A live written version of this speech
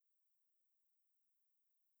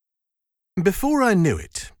Before I knew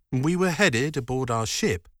it, we were headed aboard our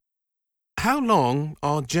ship. How long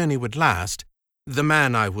our journey would last, the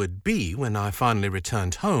man I would be when I finally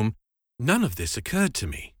returned home, none of this occurred to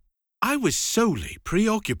me. I was solely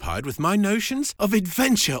preoccupied with my notions of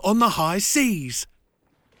adventure on the high seas.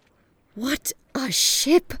 What a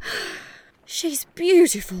ship! She's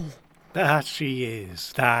beautiful. That she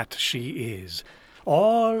is.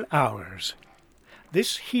 All ours.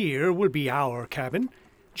 This here will be our cabin.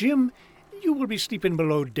 Jim, you will be sleeping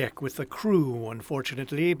below deck with the crew,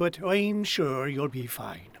 unfortunately, but I'm sure you'll be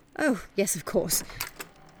fine. Oh, yes, of course.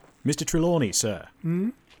 Mr. Trelawney, sir.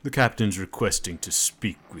 The captain's requesting to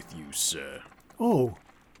speak with you, sir. Oh,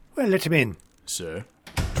 well, let him in. Sir?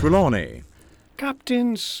 Trelawney.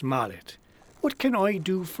 Captain Smollett, what can I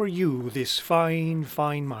do for you this fine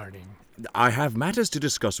morning? I have matters to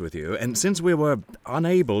discuss with you, and since we were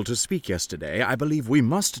unable to speak yesterday, I believe we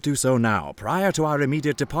must do so now, prior to our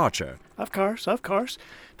immediate departure. Of course.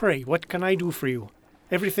 Pray, what can I do for you?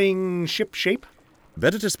 Everything ship-shape?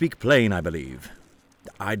 Better to speak plain, I believe.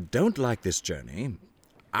 I don't like this journey.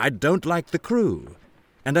 I don't like the crew.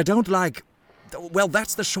 And I don't like... Well,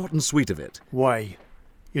 that's the short and sweet of it. Why?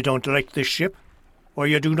 You don't like this ship? Or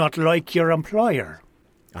you do not like your employer?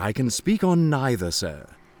 I can speak on neither, sir.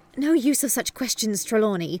 No use of such questions,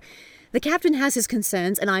 Trelawney. The captain has his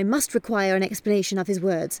concerns, and I must require an explanation of his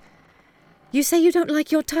words. You say you don't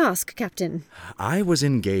like your task, Captain. I was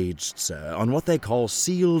engaged, sir, on what they call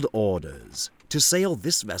sealed orders, to sail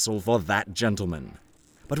this vessel for that gentleman.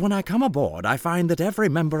 But when I come aboard, I find that every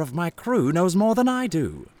member of my crew knows more than I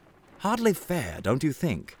do. Hardly fair, don't you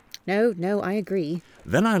think? No, I agree.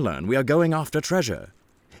 Then I learn we are going after treasure.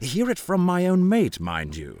 Hear it from my own mate,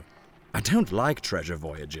 mind you. I don't like treasure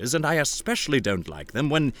voyages, and I especially don't like them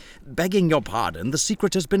when, begging your pardon, the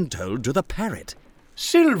secret has been told to the parrot.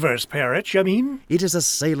 Silver's parrot, you mean? It is a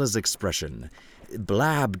sailor's expression.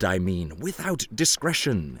 Blabbed, I mean, without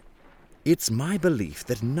discretion. It's my belief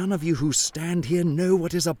that none of you who stand here know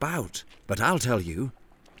what it's about. But I'll tell you,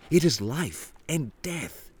 it is life and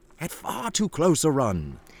death at far too close a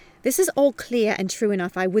run. This is all clear and true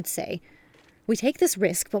enough, I would say. We take this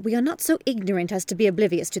risk, but we are not so ignorant as to be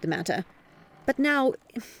oblivious to the matter. But now,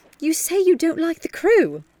 you say you don't like the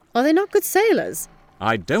crew. Are they not good sailors?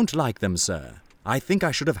 I don't like them, sir. I think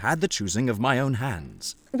I should have had the choosing of my own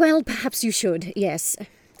hands. Well, perhaps you should, yes.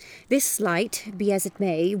 This slight, be as it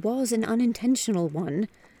may, was an unintentional one.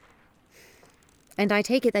 And I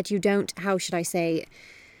take it that you don't, how should I say,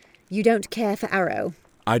 you don't care for Arrow.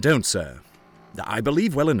 I don't, sir. I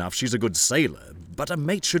believe well enough she's a good sailor, but a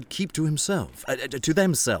mate should keep to himself, to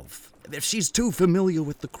themself. She's too familiar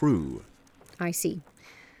with the crew. I see.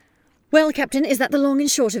 Well, Captain, is that the long and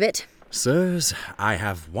short of it? Sirs, I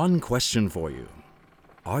have one question for you.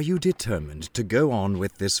 Are you determined to go on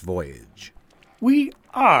with this voyage? We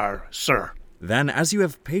are, sir. Then, as you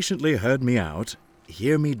have patiently heard me out,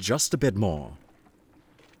 hear me just a bit more.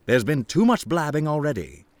 There's been too much blabbing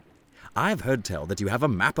already. I've heard tell that you have a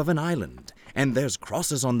map of an island, and there's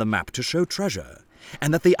crosses on the map to show treasure,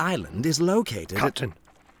 and that the island is located... Captain,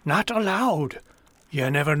 not allowed.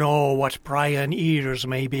 You never know what prying ears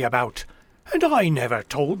may be about, and I never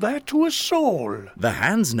told that to a soul. The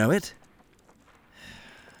hands know it.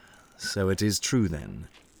 So it is true, then.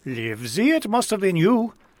 Livesey, it must have been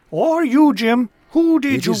you. Or you, Jim. Who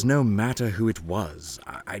did you... It is no matter who it was.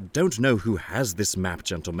 I don't know who has this map,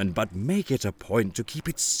 gentlemen, but make it a point to keep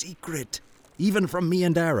it secret, even from me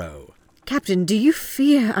and Arrow. Captain, do you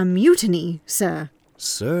fear a mutiny, sir?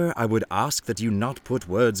 Sir, I would ask that you not put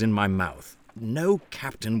words in my mouth. No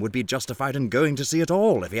captain would be justified in going to sea at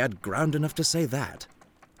all if he had ground enough to say that.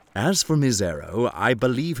 As for Miss Arrow, I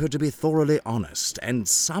believe her to be thoroughly honest, and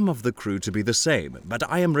some of the crew to be the same, but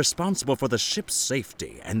I am responsible for the ship's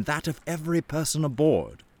safety and that of every person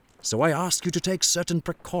aboard. So I ask you to take certain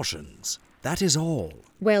precautions. That is all.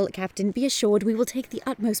 Well, Captain, be assured we will take the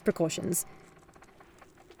utmost precautions.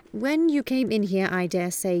 When you came in here, I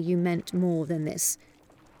dare say you meant more than this.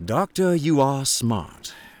 Doctor, you are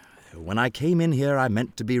smart. When I came in here, I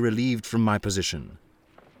meant to be relieved from my position.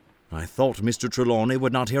 I thought Mr. Trelawney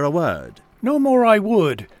would not hear a word. No more I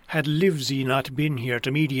would, had Livesey not been here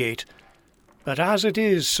to mediate. But as it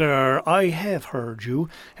is, sir, I have heard you,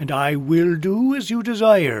 and I will do as you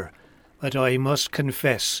desire. But I must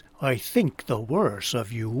confess, I think the worse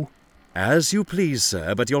of you. As you please,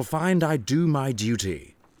 sir, but you'll find I do my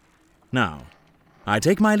duty. Now, I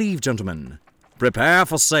take my leave, gentlemen. Prepare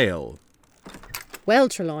for sail. Well,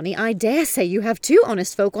 Trelawney, I dare say you have two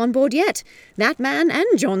honest folk on board yet. That man and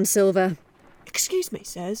John Silver. Excuse me,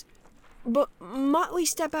 sirs, but might we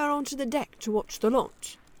step out onto the deck to watch the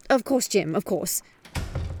launch? Of course, Jim, of course.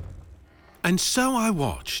 And so I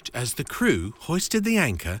watched as the crew hoisted the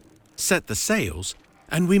anchor, set the sails,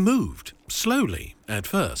 and we moved, slowly at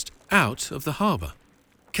first, out of the harbour.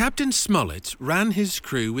 Captain Smollett ran his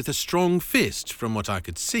crew with a strong fist from what I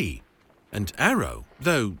could see, and Arrow,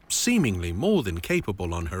 though seemingly more than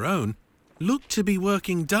capable on her own, looked to be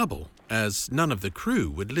working double, as none of the crew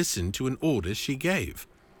would listen to an order she gave.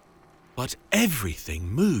 But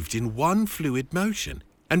everything moved in one fluid motion,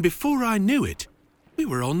 and before I knew it, we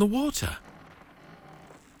were on the water.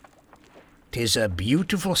 'Tis a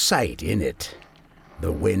beautiful sight, innit?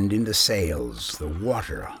 The wind in the sails, the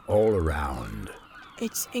water all around.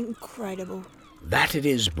 It's incredible. That it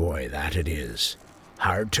is, boy, that it is.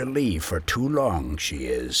 Hard to leave for too long, she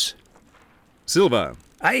is. Silver,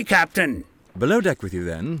 Aye, Captain. below deck with you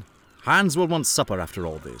then. Hans will want supper after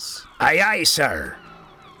all this. Aye, aye, sir.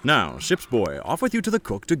 Now, ship's boy, off with you to the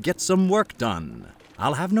cook to get some work done.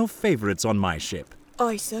 I'll have no favourites on my ship.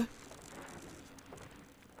 Aye, sir.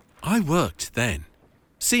 I worked then,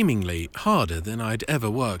 seemingly harder than I'd ever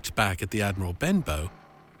worked back at the Admiral Benbow,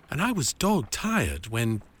 and I was dog-tired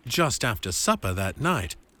when, just after supper that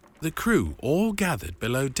night, the crew all gathered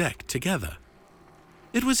below deck together.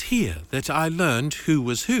 It was here that I learned who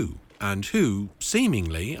was who, and who,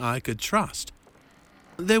 seemingly, I could trust.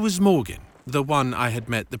 There was Morgan, the one I had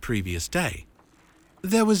met the previous day.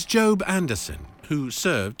 There was Job Anderson, who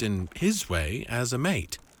served in his way as a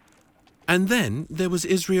mate. And then there was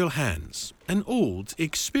Israel Hands, an old,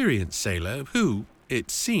 experienced sailor who,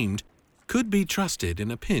 it seemed, could be trusted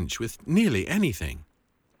in a pinch with nearly anything.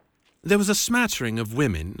 There was a smattering of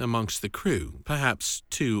women amongst the crew, perhaps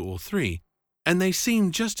 2 or 3, and they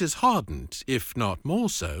seemed just as hardened, if not more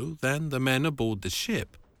so, than the men aboard the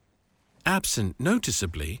ship. Absent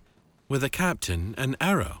noticeably were the captain and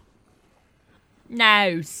Arrow.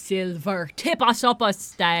 Now, Silver, tip us up a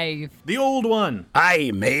stave. The old one.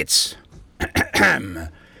 Aye, mates.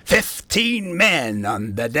 15 men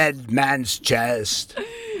on the dead man's chest. There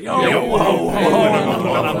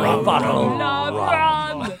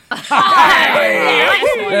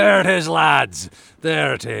it is, lads.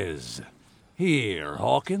 There it is. Here,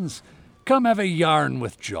 Hawkins, come have a yarn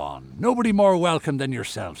with John. Nobody more welcome than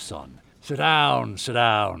yourself, son. Sit down, sit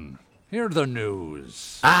down. Hear the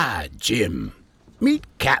news. Ah, Jim. Meet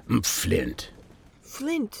Captain Flint.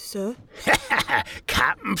 Flint, sir.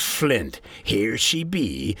 Captain Flint, here she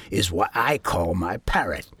be, is what I call my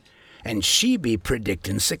parrot. And she be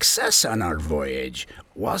predicting success on our voyage,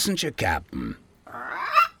 wasn't you, Captain?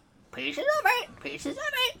 Pieces of it, pieces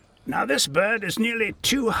of it. Now this bird is nearly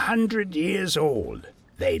 200 years old.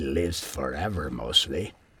 They lives forever,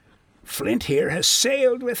 mostly. Flint here has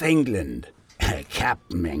sailed with England.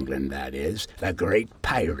 Captain England, that is, the great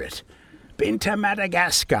pirate. Been to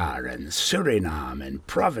Madagascar and Suriname and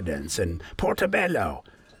Providence and Portobello.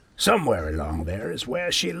 Somewhere along there is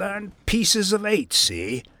where she learned pieces of 8,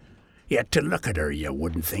 see? Yet to look at her, you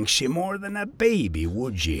wouldn't think she more than a baby,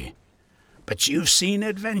 would ye? But you've seen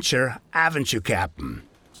adventure, haven't you, Captain?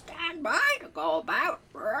 Stand by to go about.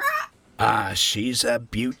 Ah, she's a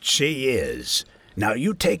beaut, she is. Now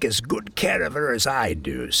you take as good care of her as I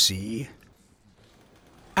do, see?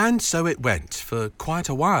 And so it went for quite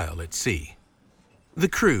a while at sea. The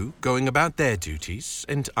crew going about their duties,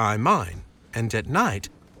 and I mine, and at night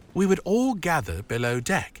we would all gather below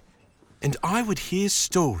deck, and I would hear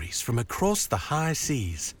stories from across the high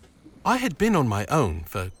seas. I had been on my own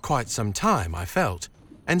for quite some time, I felt,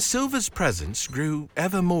 and Silver's presence grew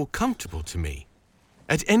ever more comfortable to me.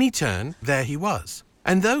 At any turn, there he was,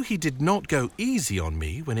 and though he did not go easy on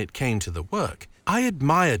me when it came to the work, I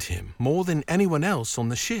admired him more than anyone else on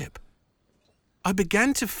the ship. I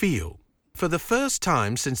began to feel, for the first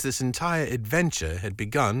time since this entire adventure had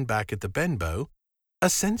begun back at the Benbow, a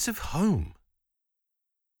sense of home.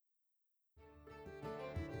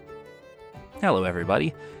 Hello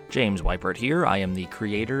everybody, James Weipert here. I am the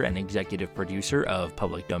creator and executive producer of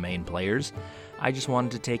Public Domain Players. I just wanted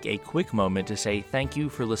to take a quick moment to say thank you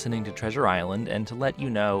for listening to Treasure Island and to let you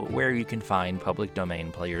know where you can find Public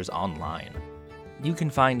Domain Players online. You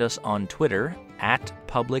can find us on Twitter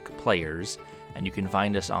 @PublicPlayers, and you can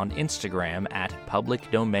find us on Instagram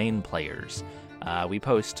 @PublicDomainPlayers. We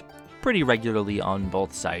post pretty regularly on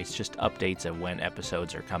both sites, just updates of when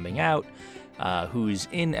episodes are coming out, who's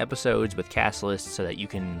in episodes with cast lists so that you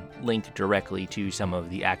can link directly to some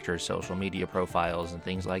of the actors' social media profiles and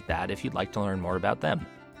things like that if you'd like to learn more about them.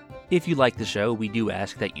 If you like the show, we do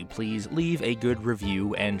ask that you please leave a good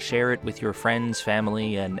review and share it with your friends,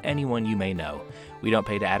 family, and anyone you may know. We don't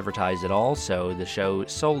pay to advertise at all, so the show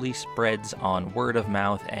solely spreads on word of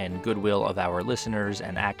mouth and goodwill of our listeners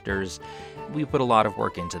and actors. We put a lot of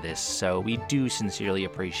work into this, so we do sincerely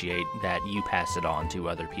appreciate that you pass it on to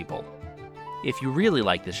other people. If you really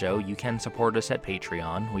like the show, you can support us at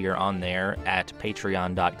Patreon. We are on there at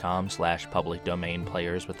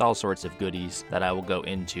patreon.com/publicdomainplayers with all sorts of goodies that I will go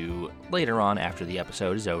into later on after the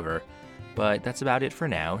episode is over. But that's about it for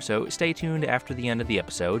now, so stay tuned after the end of the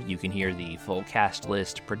episode. You can hear the full cast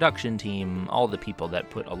list, production team, all the people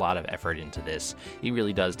that put a lot of effort into this. It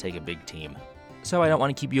really does take a big team. So I don't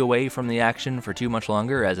want to keep you away from the action for too much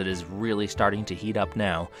longer, as it is really starting to heat up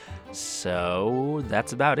now. So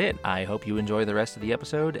that's about it. I hope you enjoy the rest of the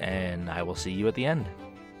episode, and I will see you at the end.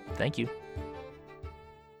 Thank you.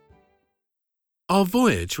 Our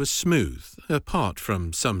voyage was smooth, apart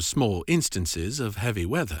from some small instances of heavy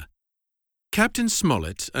weather. Captain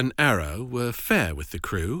Smollett and Arrow were fair with the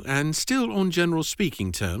crew, and still on general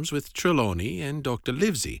speaking terms with Trelawney and Dr.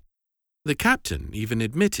 Livesey. The captain even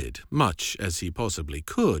admitted, much as he possibly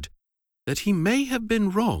could, that he may have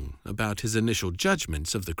been wrong about his initial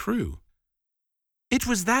judgments of the crew. It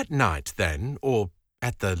was that night, then, or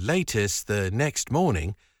at the latest the next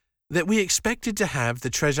morning, that we expected to have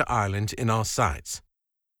the treasure island in our sights.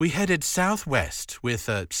 We headed southwest with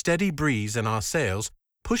a steady breeze in our sails,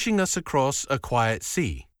 pushing us across a quiet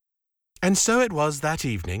sea. And so it was that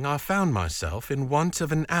evening I found myself in want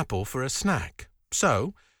of an apple for a snack.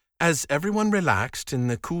 So, as everyone relaxed in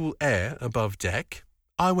the cool air above deck,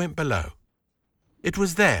 I went below. It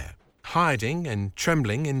was there, hiding and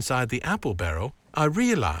trembling inside the apple barrel, I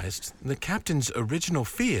realized the captain's original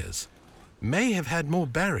fears may have had more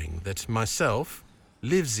bearing than myself,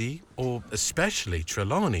 Livesey, or especially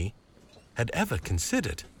Trelawney, had ever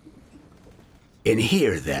considered. In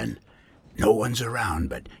here, then. No one's around,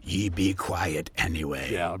 but ye be quiet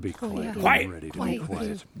anyway. Yeah, I'll be quiet. Quiet. I'm ready to be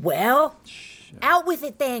quiet. Well, out with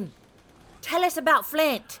it then. Tell us about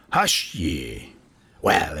Flint. Hush ye.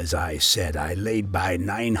 Well, as I said, I laid by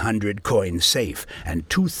 900 coins safe, and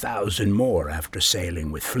 2,000 more after sailing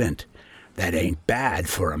with Flint. That ain't bad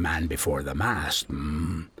for a man before the mast.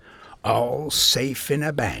 All safe in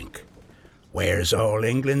a bank. Where's all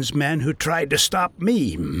England's men who tried to stop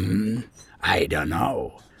me? I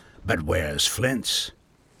dunno. But where's Flint's?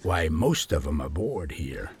 Why, most of 'em aboard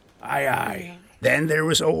here. Aye. Then there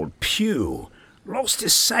was old Pew. Lost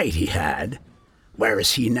his sight, he had. Where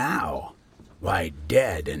is he now? Why,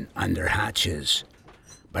 dead and under hatches.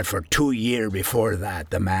 But for 2 years before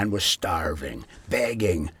that, the man was starving,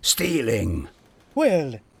 begging, stealing.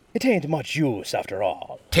 Well, it ain't much use after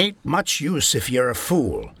all. 'Tain't much use if you're a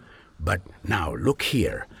fool. But now, look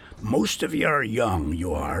here. Most of you are young,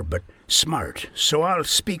 you are, but smart, so I'll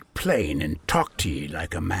speak plain and talk to ye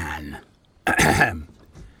like a man.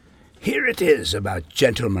 Here it is about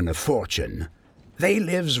gentlemen of fortune. They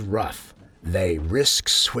lives rough. They risk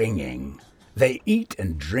swinging. They eat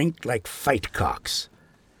and drink like fight cocks.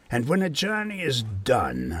 And when a journey is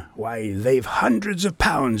done, why, they've hundreds of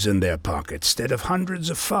pounds in their pockets instead of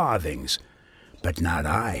hundreds of farthings. But not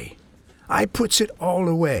I. I puts it all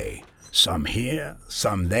away. Some here,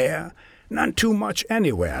 some there, none too much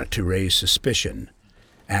anywhere to raise suspicion.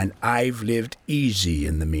 And I've lived easy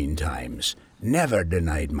in the meantimes, never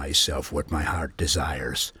denied myself what my heart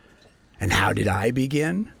desires. And how did I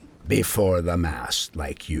begin? Before the mast,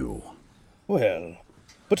 like you. Well,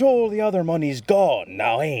 but all the other money's gone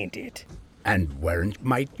now, ain't it? And where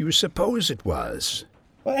might you suppose it was?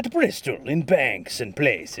 At Bristol, in banks and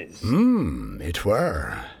places. It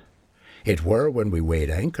were. It were when we weighed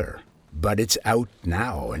anchor. But it's out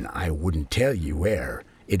now, and I wouldn't tell you where.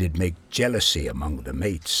 It'd make jealousy among the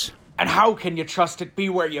mates. And how can you trust it be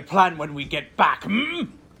where you plan when we get back,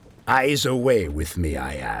 Eyes away with me,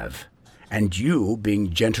 I have. And you,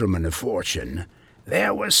 being gentlemen of fortune,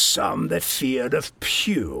 there was some that feared of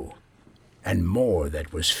Pew, and more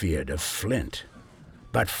that was feared of Flint.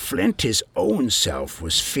 But Flint his own self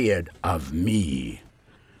was feared of me.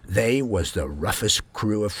 They was the roughest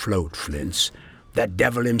crew afloat, Flint's. That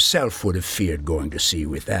devil himself would have feared going to sea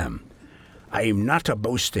with them. I'm not a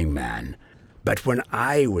boasting man, but when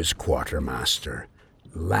I was quartermaster,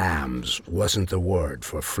 lambs wasn't the word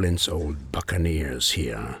for Flint's old buccaneers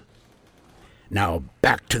here. Now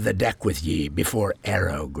back to the deck with ye before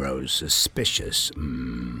Arrow grows suspicious.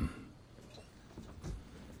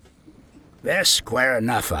 They're square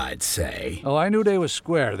enough, I'd say. Oh, I knew they was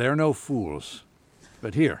square. They're no fools.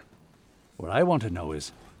 But here, what I want to know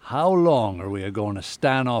is, how long are we a-going to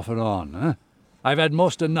stand off and on, huh? I've had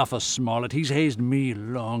most enough of Smollett. He's hazed me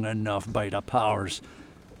long enough by the powers.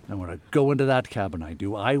 And when I go into that cabin,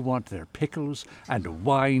 I want their pickles and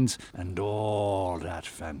wines and all that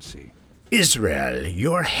fancy. Israel,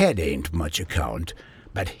 your head ain't much account,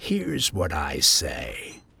 but here's what I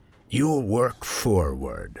say. You'll work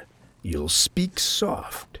forward, you'll speak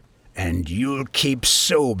soft, and you'll keep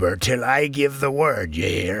sober till I give the word, you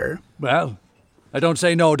hear? Well, I don't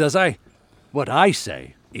say no, does I? What I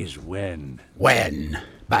say is when. When?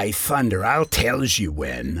 By thunder, I'll tells you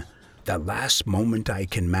when. The last moment I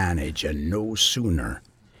can manage, and no sooner.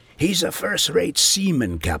 He's a first-rate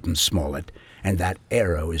seaman, Captain Smollett, and that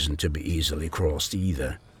arrow isn't to be easily crossed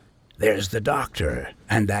either. There's the doctor,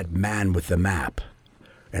 and that man with the map.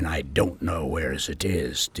 And I don't know where's it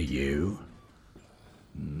is, do you?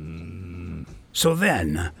 So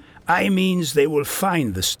then, I means they will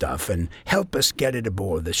find the stuff and help us get it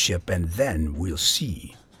aboard the ship, and then we'll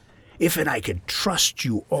see. If I could trust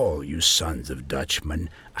you all, you sons of Dutchmen,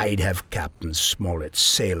 I'd have Captain Smollett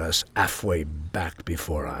sail us halfway back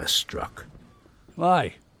before I struck.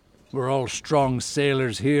 Why? We're all strong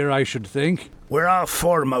sailors here, I should think. We're all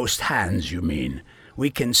foremost hands, you mean. We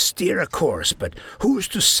can steer a course, but who's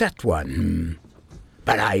to set one?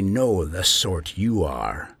 But I know the sort you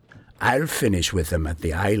are. I'll finish with them at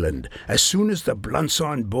the island as soon as the blunt's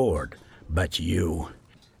on board. But you're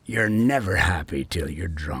never happy till you're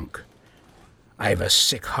drunk. I've a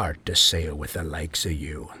sick heart to sail with the likes of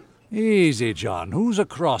you. Easy, John. Who's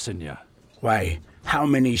a-crossin' you? Why, how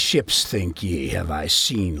many ships, think ye, have I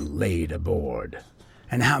seen laid aboard?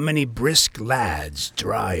 And how many brisk lads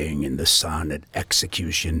drying in the sun at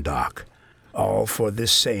Execution Dock? All for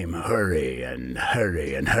this same hurry and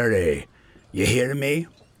hurry and hurry. You hear me?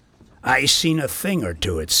 I seen a thing or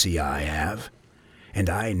two at sea, I have. And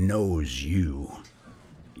I knows you.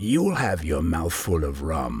 You'll have your mouth full of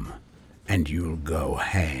rum, and you'll go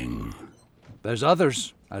hang. There's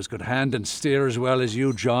others as could hand and steer as well as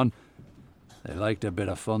you, John. They liked a bit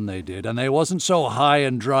of fun, they did, and they wasn't so high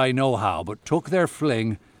and dry nohow, but took their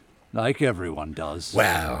fling, like everyone does.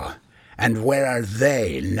 Well, and where are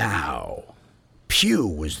they now? Pugh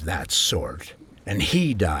was that sort, and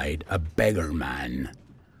he died a beggar man.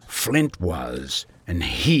 Flint was, and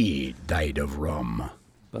he died of rum.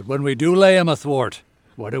 But when we do lay him athwart,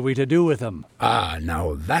 what are we to do with him? Ah,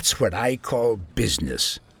 now that's what I call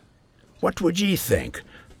business. What would ye think?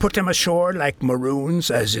 Put him ashore like maroons,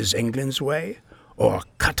 as is England's way? Or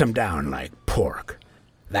cut him down like pork?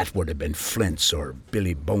 That would have been Flint's or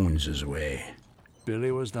Billy Bones's way.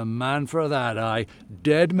 Billy was the man for that, aye.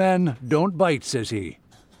 Dead men don't bite, says he.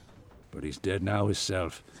 But he's dead now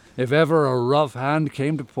hisself. If ever a rough hand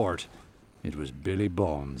came to port, it was Billy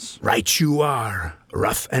Bones. Right you are,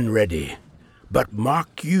 rough and ready. But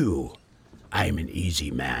mark you, I'm an easy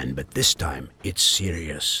man, but this time it's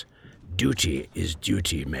serious. Duty is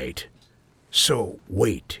duty, mate. So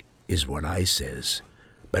wait is what I says.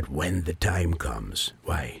 But when the time comes,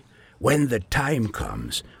 when the time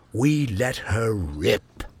comes, we let her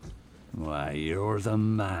rip. Why, you're the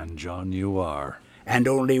man, John, you are. And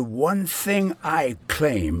only one thing I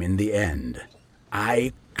claim in the end.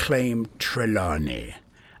 I claim Trelawney.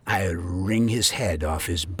 I'll wring his head off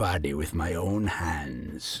his body with my own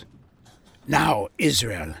hands. Now,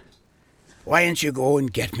 Israel, why don't you go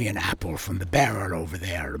and get me an apple from the barrel over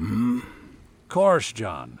there, Course,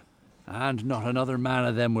 John. And not another man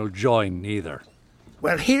of them will join, neither.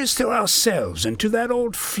 Well, here's to ourselves and to that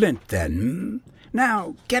old Flint, then.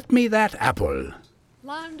 Now, get me that apple.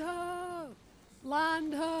 Land ho!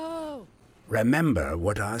 Land ho! Remember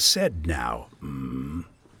what I said now.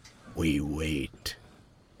 We wait.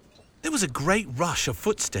 There was a great rush of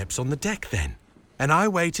footsteps on the deck then, and I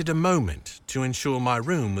waited a moment to ensure my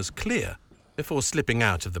room was clear before slipping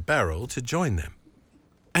out of the barrel to join them.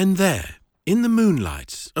 And there, in the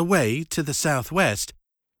moonlight, away to the southwest,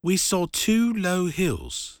 we saw two low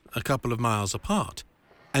hills a couple of miles apart,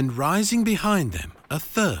 and rising behind them a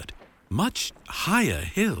third, much higher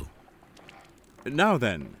hill. Now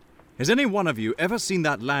then, has any one of you ever seen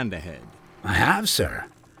that land ahead? I have, sir.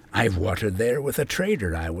 I've watered there with a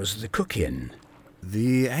trader I was the cook in.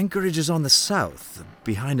 The anchorage is on the south,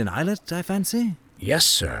 behind an islet, I fancy? Yes,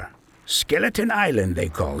 sir. Skeleton Island, they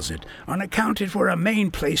calls it, on account it were a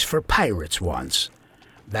main place for pirates once.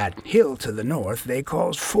 That hill to the north they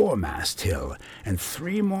calls Foremast Hill, and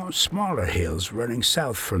 3 more smaller hills running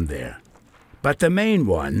south from there. But the main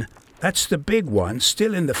one, that's the big one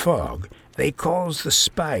still in the fog, they calls the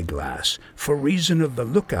Spyglass, for reason of the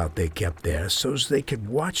lookout they kept there, so's they could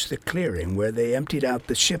watch the clearing where they emptied out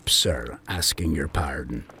the ships, sir, asking your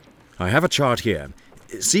pardon. I have a chart here.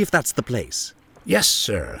 See if that's the place. Yes,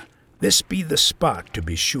 sir. This be the spot, to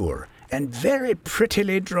be sure, and very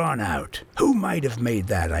prettily drawn out. Who might have made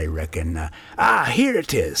that, I reckon? Here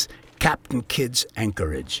it is, Captain Kidd's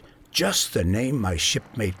anchorage. Just the name my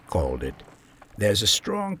shipmate called it. There's a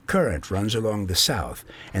strong current runs along the south,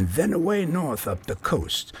 and then away north up the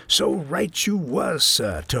coast. So right you was,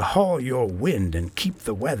 sir, to haul your wind and keep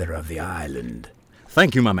the weather of the island.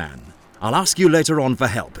 Thank you, my man. I'll ask you later on for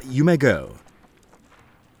help. You may go.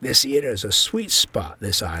 This here is a sweet spot,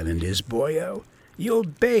 this island is, boyo. You'll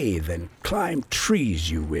bathe and climb trees,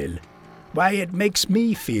 you will. Why, it makes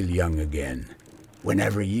me feel young again.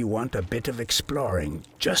 Whenever you want a bit of exploring,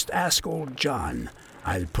 just ask old John.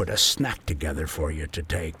 I'll put a snack together for you to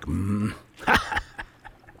take.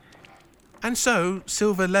 And so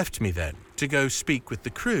Silver left me then, to go speak with the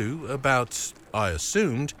crew about, I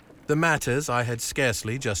assumed, the matters I had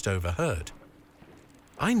scarcely just overheard.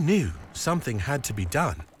 I knew something had to be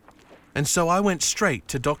done, and so I went straight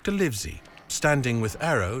to Dr. Livesey, standing with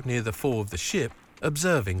Arrow near the fore of the ship,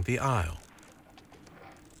 observing the isle.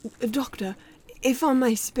 Doctor, if I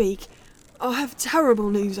may speak, I have terrible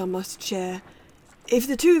news I must share. If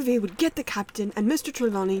the two of you would get the captain and Mr.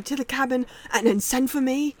 Trelawney to the cabin and then send for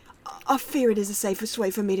me, I fear it is the safest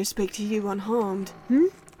way for me to speak to you unharmed.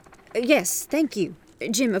 Yes, thank you.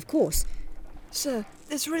 Jim, of course. Sir,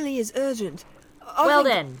 this really is urgent. Well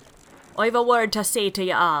then, I've a word to say to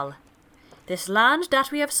you all. This land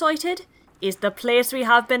that we have sighted is the place we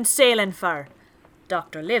have been sailing for.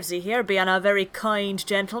 Dr. Livesey here, being a very kind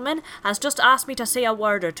gentleman, has just asked me to say a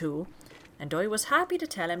word or two, and I was happy to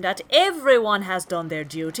tell him that everyone has done their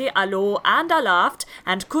duty, alow and aloft,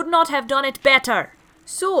 and could not have done it better.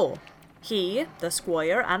 So, he, the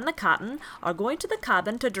squire, and the captain are going to the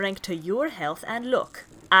cabin to drink to your health and luck.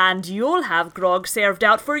 And you'll have grog served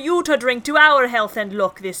out for you to drink to our health and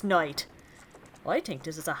luck this night. I think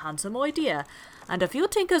this is a handsome idea, and if you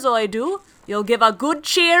think as I do, you'll give a good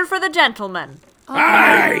cheer for the gentleman.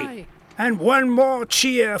 Aye! And one more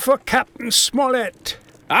cheer for Captain Smollett.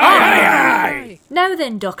 Aye! Now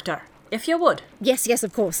then, Doctor, if you would. Yes,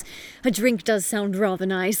 of course. A drink does sound rather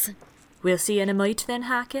nice. We'll see you in a mite then,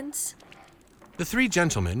 Harkins. The three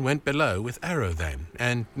gentlemen went below with Arrow then,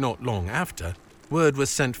 and not long after, word was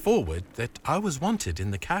sent forward that I was wanted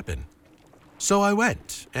in the cabin. So I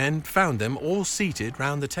went and found them all seated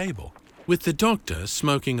round the table, with the doctor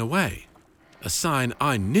smoking away, a sign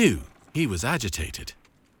I knew he was agitated.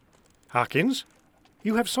 Harkins,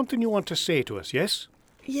 you have something you want to say to us, yes?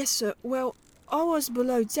 Yes, sir. Well, I was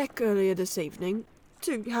below deck earlier this evening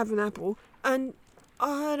to have an apple, and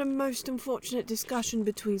I heard a most unfortunate discussion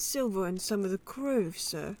between Silver and some of the crew,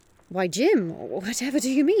 sir. Why, Jim, whatever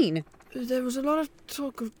do you mean? There was a lot of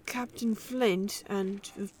talk of Captain Flint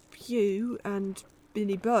and of Hugh and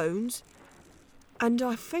Billy Bones, and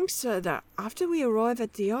I think, sir, that after we arrive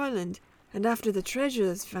at the island and after the treasure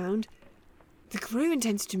is found, the crew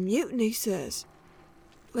intends to mutiny, sirs,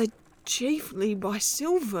 led chiefly by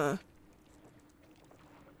Silver.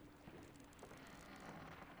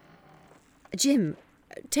 Jim,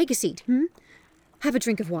 take a seat, Have a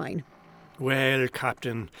drink of wine. Well,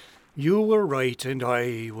 Captain, you were right and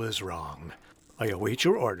I was wrong. I await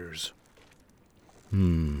your orders.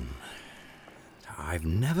 I've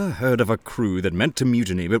never heard of a crew that meant to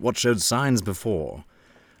mutiny but what showed signs before.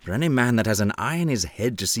 For any man that has an eye in his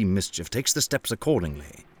head to see mischief takes the steps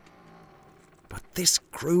accordingly. But this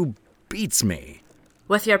crew beats me.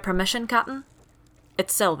 With your permission, Captain,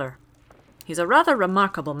 it's Silver. He's a rather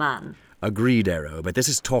remarkable man. Agreed, Arrow, but this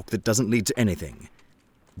is talk that doesn't lead to anything.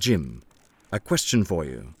 Jim, a question for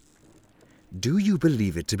you. Do you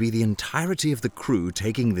believe it to be the entirety of the crew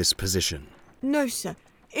taking this position? No, sir.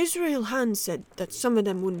 Israel Hand said that some of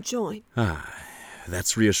them wouldn't join.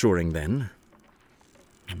 That's reassuring then.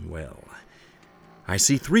 Well, I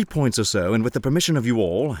see 3 points or so, and with the permission of you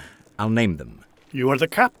all, I'll name them. You are the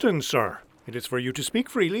captain, sir. It is for you to speak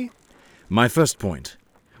freely. My first point.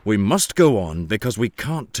 We must go on because we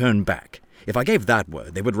can't turn back. If I gave that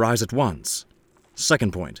word, they would rise at once.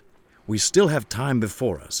 Second point. We still have time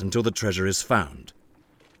before us until the treasure is found.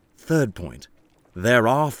 Third point. There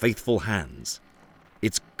are faithful hands.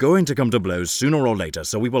 It's going to come to blows sooner or later,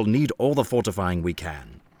 so we will need all the fortifying we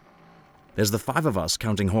can. There's the 5 of us,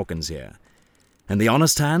 counting Hawkins here. And the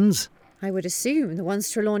honest hands? I would assume the ones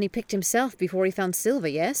Trelawney picked himself before he found Silver,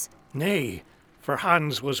 yes? Nay, for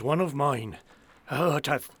Hans was one of mine. Oh,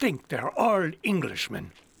 to think they're all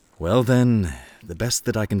Englishmen. Well then, the best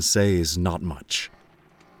that I can say is not much.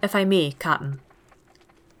 If I may, Captain,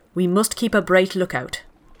 we must keep a bright lookout.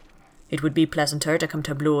 It would be pleasanter to come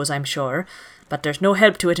to blows, I'm sure, but there's no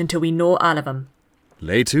help to it until we know all of 'em.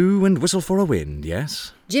 Lay to and whistle for a wind,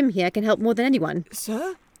 yes? Jim here can help more than anyone.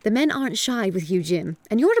 Sir? The men aren't shy with you, Jim,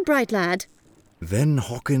 and you're a bright lad. Then,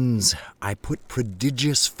 Hawkins, I put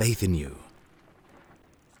prodigious faith in you.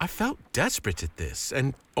 I felt desperate at this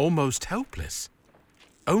and almost helpless.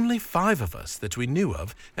 Only 5 of us that we knew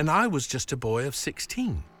of, and I was just a boy of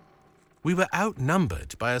 16. We were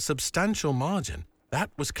outnumbered by a substantial margin, that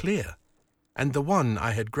was clear, and the one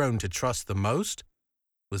I had grown to trust the most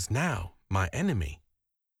was now my enemy.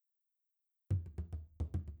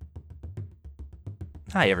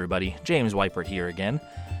 Hi everybody, James Wypert here again.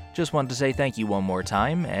 Just wanted to say thank you one more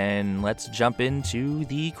time, and let's jump into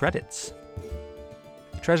the credits.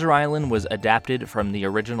 Treasure Island was adapted from the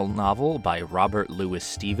original novel by Robert Louis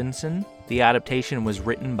Stevenson. The adaptation was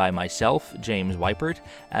written by myself, James Wypert,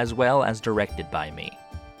 as well as directed by me.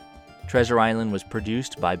 Treasure Island was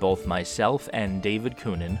produced by both myself and David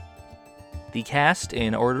Coonan. The cast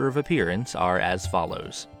in order of appearance are as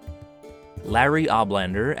follows: Larry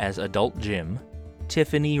Oblander as Adult Jim,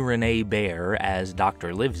 Tiffany Renee Baer as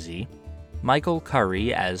Dr. Livesey, Michael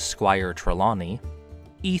Curry as Squire Trelawney,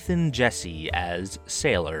 Ethan Jesse as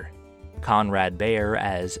Sailor, Conrad Baer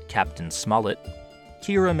as Captain Smollett,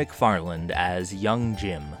 Kira McFarland as Young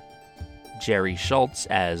Jim, Jerry Schultz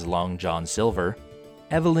as Long John Silver,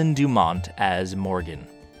 Evelyn Dumont as Morgan,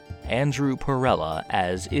 Andrew Perella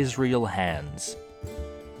as Israel Hands,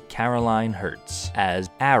 Caroline Hertz as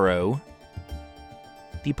Arrow.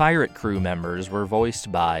 The pirate crew members were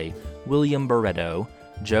voiced by William Barretto,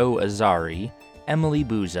 Joe Azari, Emily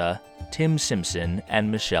Bouza, Tim Simpson,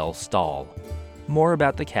 and Michelle Stahl. More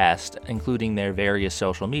about the cast, including their various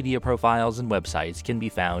social media profiles and websites, can be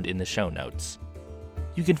found in the show notes.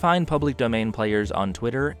 You can find Public Domain Players on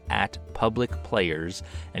Twitter at Public Players,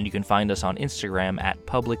 and you can find us on Instagram at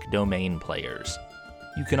Public Domain Players.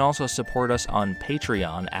 You can also support us on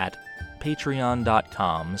Patreon at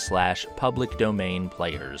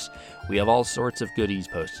patreon.com/publicdomainplayers. We have all sorts of goodies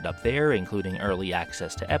posted up there, including early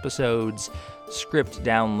access to episodes, script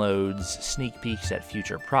downloads, sneak peeks at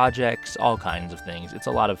future projects, all kinds of things. It's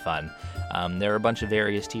a lot of fun. There are a bunch of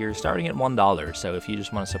various tiers starting at $1, so if you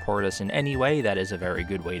just want to support us in any way, that is a very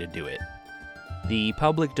good way to do it. The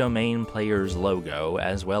Public Domain Players logo,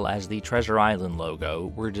 as well as the Treasure Island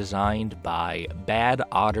logo, were designed by Bad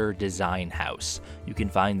Otter Design House. You can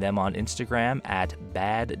find them on Instagram at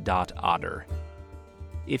bad.otter.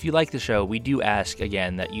 If you like the show, we do ask,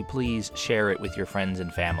 again, that you please share it with your friends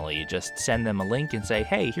and family. Just send them a link and say,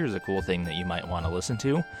 hey, here's a cool thing that you might want to listen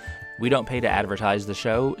to. We don't pay to advertise the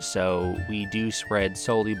show, so we do spread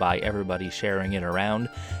solely by everybody sharing it around,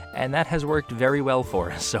 and that has worked very well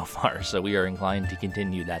for us so far, so we are inclined to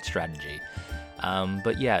continue that strategy.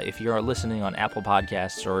 But yeah, if you are listening on Apple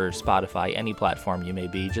Podcasts or Spotify, any platform you may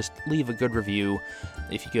be, just leave a good review.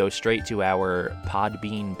 If you go straight to our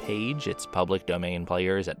Podbean page, it's Public Domain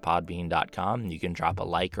Players at podbean.com. You can drop a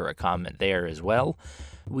like or a comment there as well.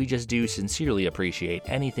 We just do sincerely appreciate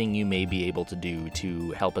anything you may be able to do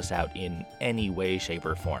to help us out in any way, shape,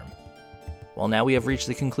 or form. Well, now we have reached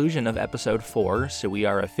the conclusion of episode 4, so we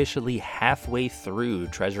are officially halfway through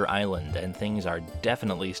Treasure Island, and things are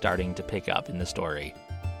definitely starting to pick up in the story.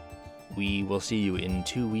 We will see you in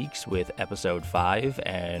 2 weeks with episode 5,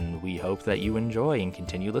 and we hope that you enjoy and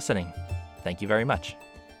continue listening. Thank you very much.